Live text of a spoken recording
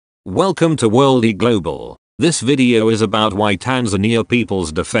Welcome to Worldy Global. This video is about why Tanzania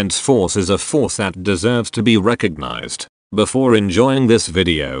People's Defense Force is a force that deserves to be recognized. Before enjoying this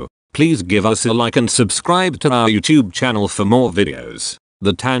video, please give us a like and subscribe to our YouTube channel for more videos.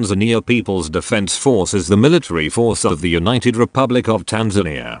 The Tanzania People's Defense Force is the military force of the United Republic of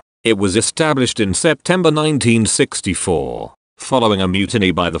Tanzania. It was established in September 1964, following a mutiny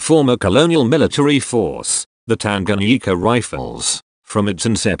by the former colonial military force, the Tanganyika Rifles. From its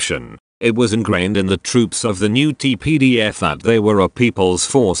inception, it was ingrained in the troops of the new TPDF that they were a people's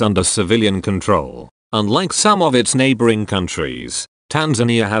force under civilian control. Unlike some of its neighboring countries,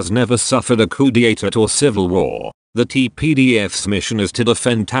 Tanzania has never suffered a coup d'etat or civil war. The TPDF's mission is to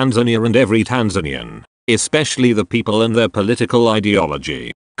defend Tanzania and every Tanzanian, especially the people and their political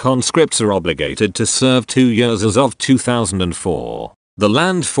ideology. Conscripts are obligated to serve 2 years as of 2004. The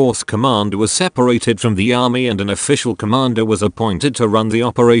Land Force Command was separated from the army and an official commander was appointed to run the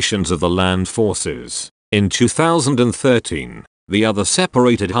operations of the land forces. In 2013, the other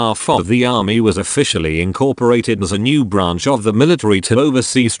separated half of the army was officially incorporated as a new branch of the military to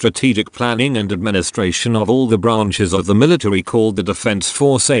oversee strategic planning and administration of all the branches of the military called the Defense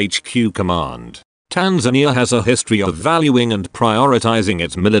Force HQ Command. Tanzania has a history of valuing and prioritizing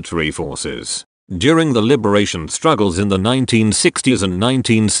its military forces. During the liberation struggles in the 1960s and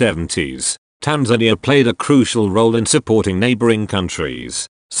 1970s, Tanzania played a crucial role in supporting neighboring countries,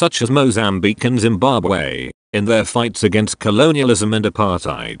 such as Mozambique and Zimbabwe, in their fights against colonialism and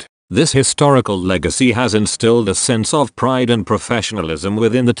apartheid. This historical legacy has instilled a sense of pride and professionalism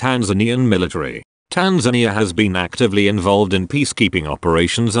within the Tanzanian military. Tanzania has been actively involved in peacekeeping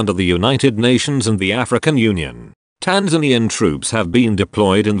operations under the United Nations and the African Union. Tanzanian troops have been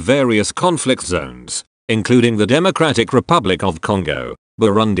deployed in various conflict zones, including the Democratic Republic of Congo,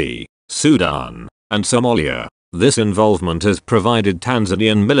 Burundi, Sudan, and Somalia. This involvement has provided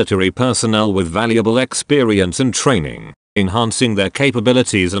Tanzanian military personnel with valuable experience and training, enhancing their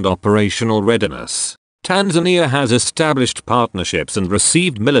capabilities and operational readiness. Tanzania has established partnerships and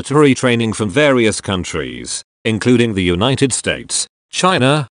received military training from various countries, including the United States,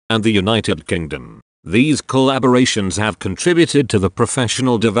 China, and the United Kingdom. These collaborations have contributed to the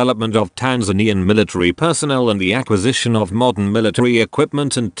professional development of Tanzanian military personnel and the acquisition of modern military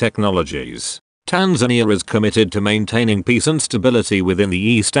equipment and technologies. Tanzania is committed to maintaining peace and stability within the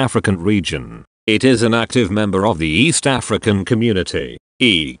East African region. It is an active member of the East African Community,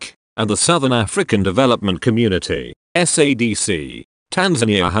 EAC, and the Southern African Development Community, SADC.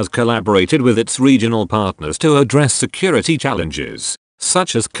 Tanzania has collaborated with its regional partners to address security challenges,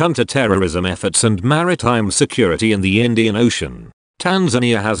 such as counter-terrorism efforts and maritime security in the Indian Ocean.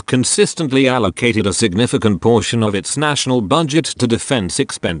 Tanzania has consistently allocated a significant portion of its national budget to defense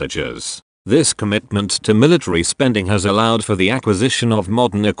expenditures. This commitment to military spending has allowed for the acquisition of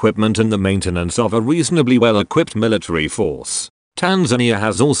modern equipment and the maintenance of a reasonably well-equipped military force. Tanzania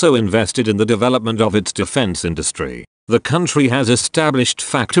has also invested in the development of its defense industry. The country has established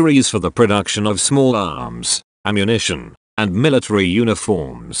factories for the production of small arms, ammunition, and military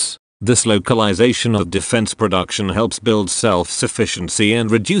uniforms. This localization of defense production helps build self-sufficiency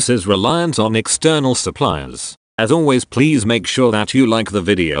and reduces reliance on external suppliers. As always, please make sure that you like the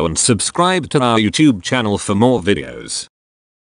video and subscribe to our YouTube channel for more videos.